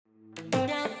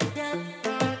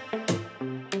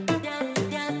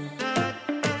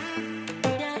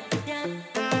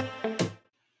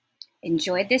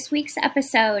enjoyed this week's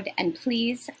episode, and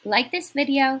please like this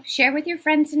video, share with your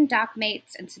friends and dock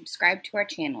mates, and subscribe to our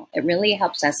channel. It really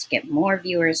helps us get more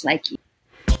viewers like you.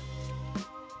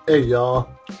 Hey y'all,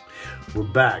 we're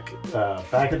back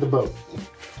at the boat.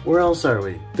 Where else are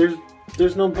we?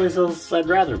 There's no place else I'd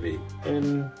rather be,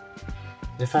 and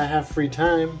if I have free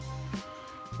time,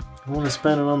 I want to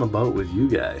spend it on the boat with you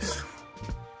guys.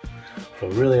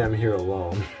 But really, I'm here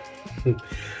alone.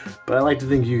 But I like to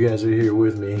think you guys are here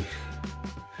with me.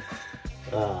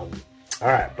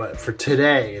 Alright, but for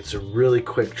today, it's a really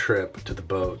quick trip to the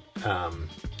boat.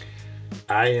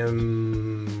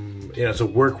 It's a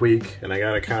work week, and I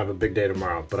got a kind of a big day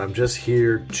tomorrow, but I'm just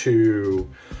here to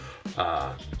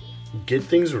get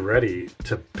things ready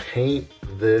to paint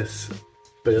this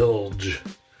bilge.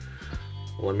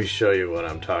 Let me show you what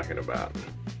I'm talking about.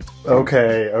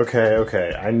 Okay.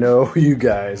 I know you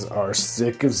guys are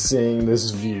sick of seeing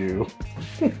this view.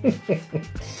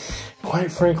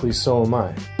 Quite frankly, so am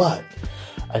I. But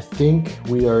I think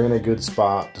we are in a good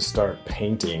spot to start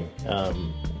painting.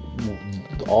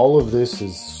 All of this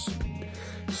is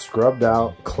scrubbed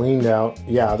out, cleaned out.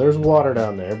 Yeah, there's water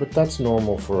down there, but that's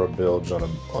normal for a bilge on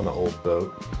an old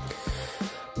boat.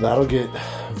 That'll get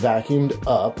vacuumed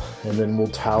up, and then we'll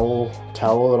towel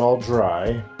it all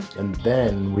dry, and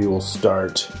then we will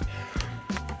start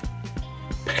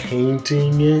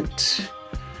painting it.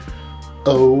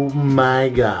 Oh my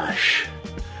gosh.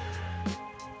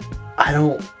 I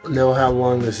don't know how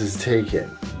long this has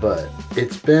taken, but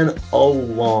it's been a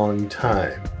long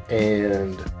time,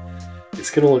 and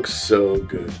it's gonna look so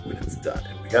good when it's done.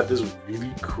 And we got this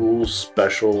really cool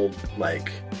special,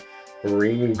 like,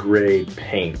 marine grade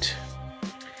paint.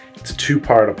 It's a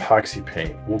two-part epoxy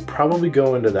paint. We'll probably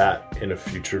go into that in a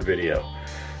future video.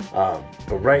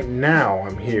 But right now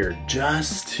I'm here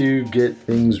just to get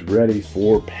things ready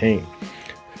for paint.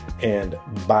 And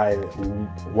by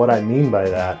what I mean by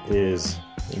that is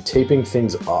taping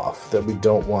things off that we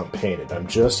don't want painted. I'm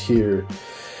just here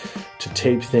to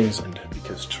tape things,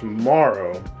 because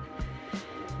tomorrow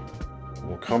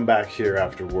we'll come back here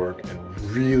after work and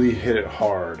really hit it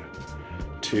hard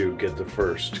to get the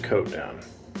first coat down.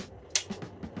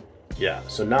 Yeah,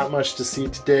 so not much to see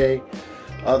today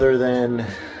other than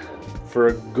for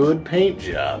a good paint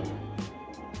job,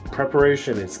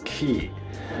 preparation is key.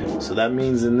 So that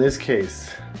means in this case,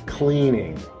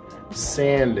 cleaning,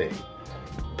 sanding,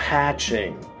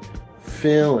 patching,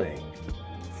 filling,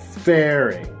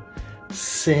 fairing,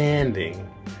 sanding,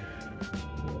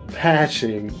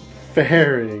 patching,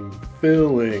 fairing,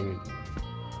 filling.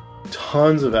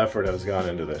 Tons of effort has gone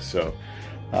into this, so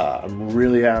I'm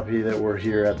really happy that we're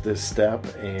here at this step,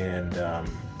 and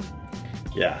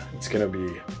yeah, it's gonna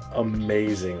be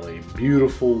amazingly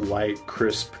beautiful, white,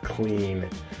 crisp, clean,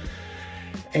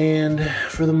 and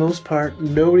for the most part,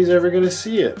 nobody's ever gonna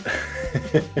see it.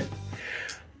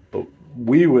 But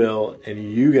we will, and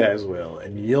you guys will,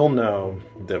 and you'll know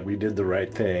that we did the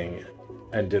right thing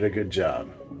and did a good job.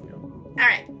 All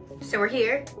right. So we're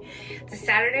here. It's a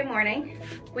Saturday morning.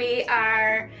 We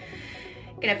are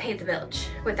gonna paint the bilge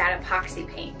with that epoxy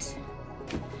paint.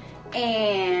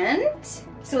 And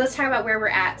so let's talk about where we're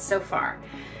at so far.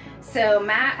 So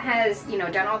Matt has,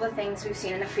 done all the things we've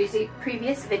seen in the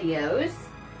previous videos.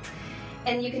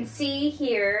 And you can see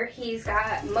here, he's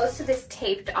got most of this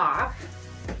taped off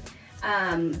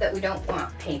that we don't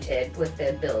want painted with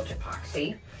the bilge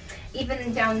epoxy.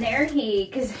 Even down there,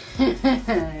 because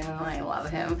I love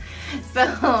him. So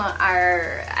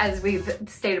as we've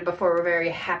stated before, we're very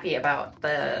happy about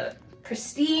the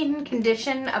pristine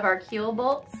condition of our keel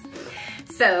bolts.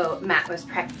 So Matt was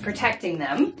protecting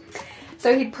them.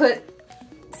 So he put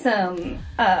some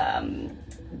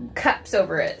cups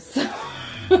over it. So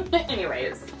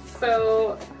anyways,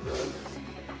 so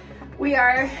we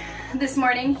are this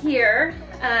morning here.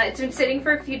 It's been sitting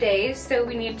for a few days, so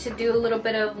we need to do a little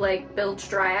bit of like bilge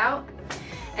dry out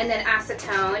and then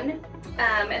acetone,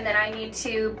 and then I need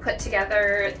to put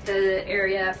together the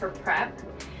area for prep,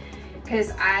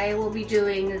 because I will be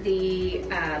doing the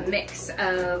mix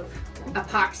of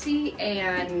epoxy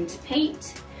and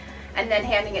paint, and then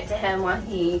handing it to him while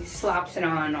he slops it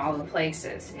on all the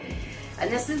places. And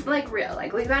this is like real,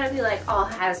 like we've got to be like all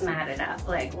hazmated up,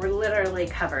 like we're literally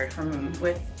covered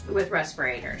with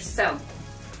respirators. So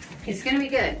it's gonna be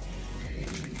good.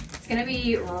 It's gonna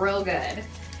be real good.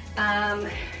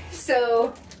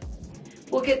 So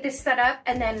we'll get this set up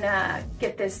and then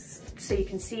get this so you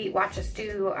can watch us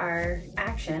do our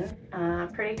action.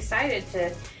 Pretty excited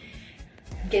to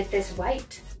get this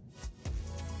white.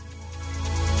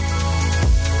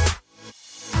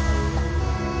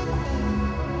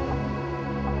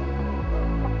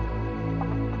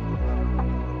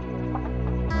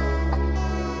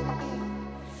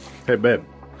 Hey babe,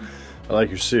 I like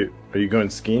your suit. Are you going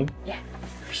skiing? Yeah.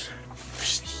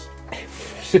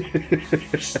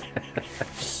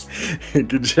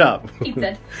 Good job.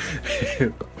 Pizza.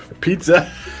 Pizza.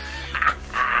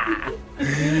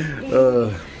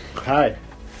 Hi.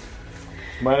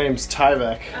 My name's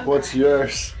Tyvek. Okay. What's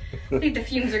yours? I think the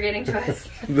fumes are getting to us.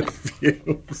 The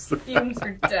fumes. The fumes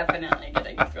are definitely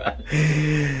getting to us.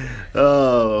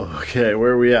 Oh, okay.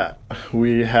 Where are we at?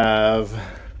 We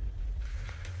have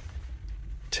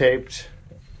taped.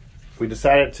 We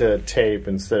decided to tape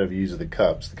instead of use the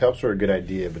cups. The cups were a good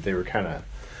idea, but they were kind of...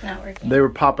 Not working. They were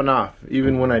popping off.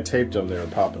 Even when I taped them, they were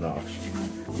popping off.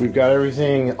 We've got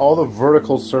everything, all the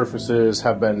vertical surfaces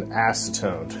have been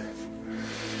acetoned.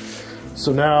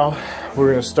 So now we're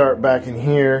gonna start back in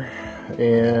here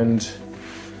and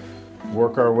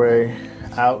work our way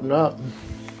out and up.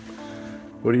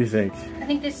 What do you think? I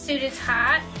think this suit is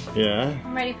hot. Yeah?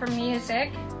 I'm ready for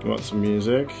music. You want some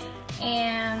music?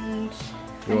 And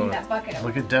I need that bucket.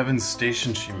 Look at Devin's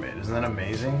station she made. Isn't that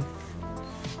amazing?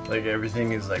 Like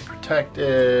everything is like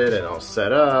protected and all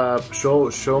set up. Show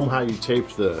them how you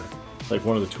taped the, like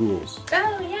one of the tools.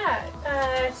 Oh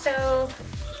yeah, so...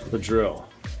 The drill.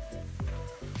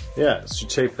 Yeah, so you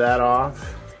tape that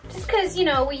off. Just because, you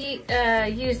know, we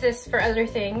use this for other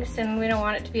things and we don't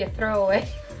want it to be a throwaway.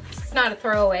 It's not a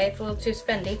throwaway, it's a little too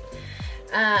spendy.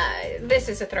 This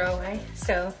is a throwaway,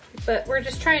 so, but we're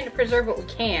just trying to preserve what we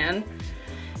can,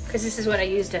 because this is what I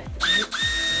use to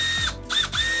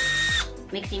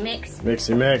mixy mix.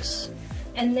 Mixy mix.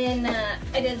 And then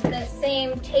I did the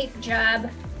same tape job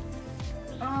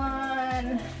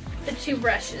on the two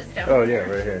brushes down Oh there.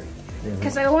 yeah, right here.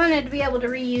 Because I wanted to be able to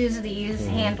reuse these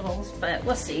handles, but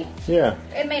we'll see. Yeah.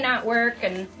 It may not work,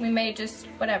 and we may just,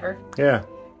 whatever, Yeah.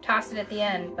 toss it at the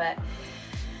end, but...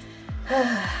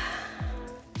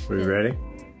 Are you ready?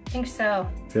 I think so.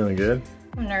 Feeling good?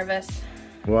 I'm nervous.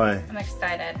 Why? I'm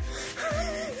excited.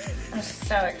 I'm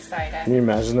so excited. Can you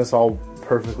imagine this all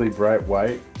perfectly bright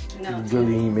white? No.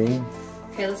 Gleaming.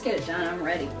 Okay, let's get it done. I'm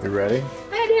ready. You ready?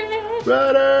 Ready!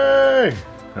 Ready!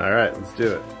 Alright, let's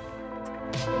do it.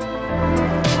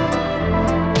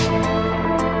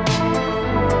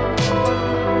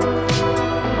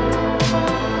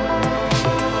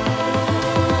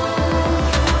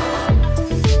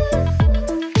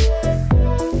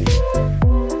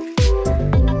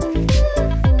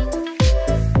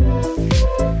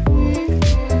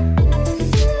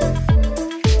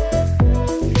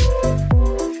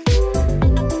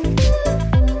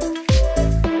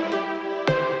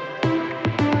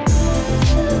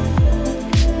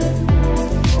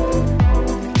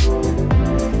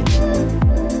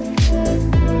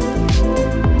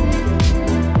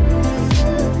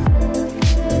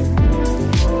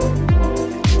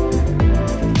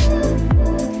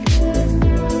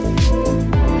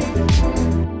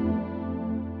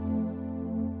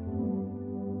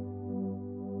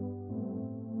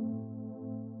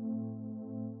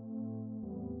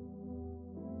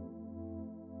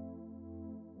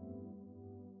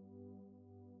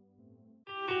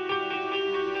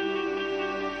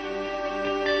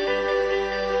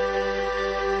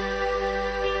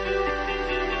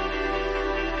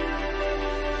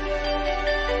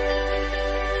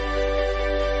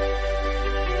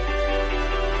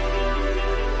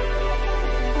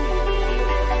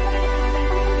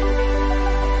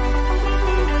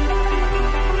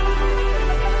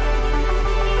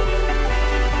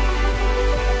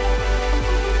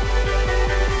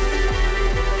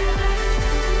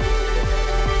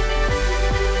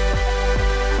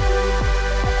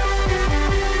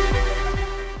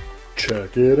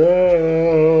 Check it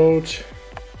out.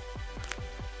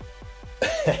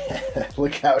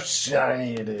 Look how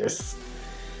shiny it is.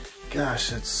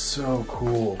 Gosh, it's so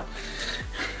cool.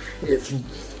 It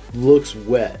looks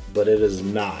wet, but it is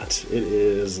not. It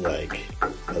is like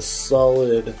a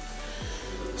solid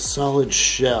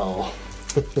shell.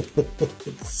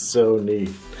 It's so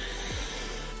neat.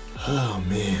 Oh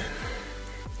man.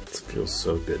 It feels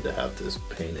so good to have this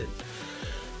painted.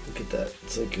 Look at that.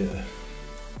 It's like a...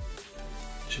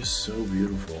 just so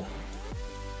beautiful.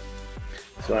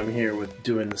 So I'm here with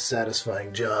doing the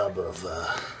satisfying job of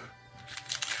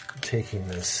taking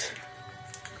this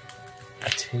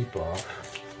tape off.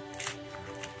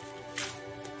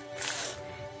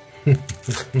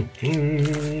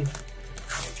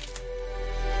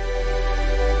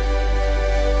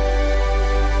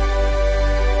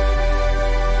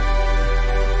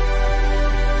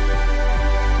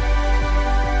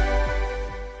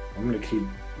 I'm gonna keep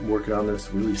working on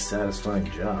this really satisfying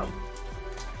job,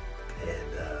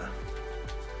 and the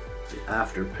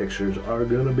after pictures are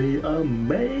gonna be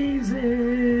amazing.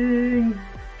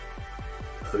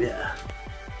 Oh yeah.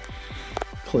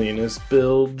 Cleanest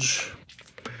bilge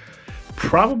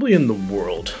probably in the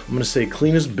world. I'm gonna say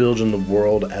cleanest bilge in the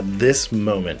world at this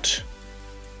moment.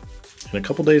 In a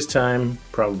couple days time,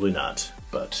 probably not,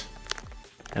 but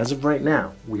as of right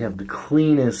now, we have the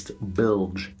cleanest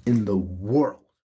bilge in the world.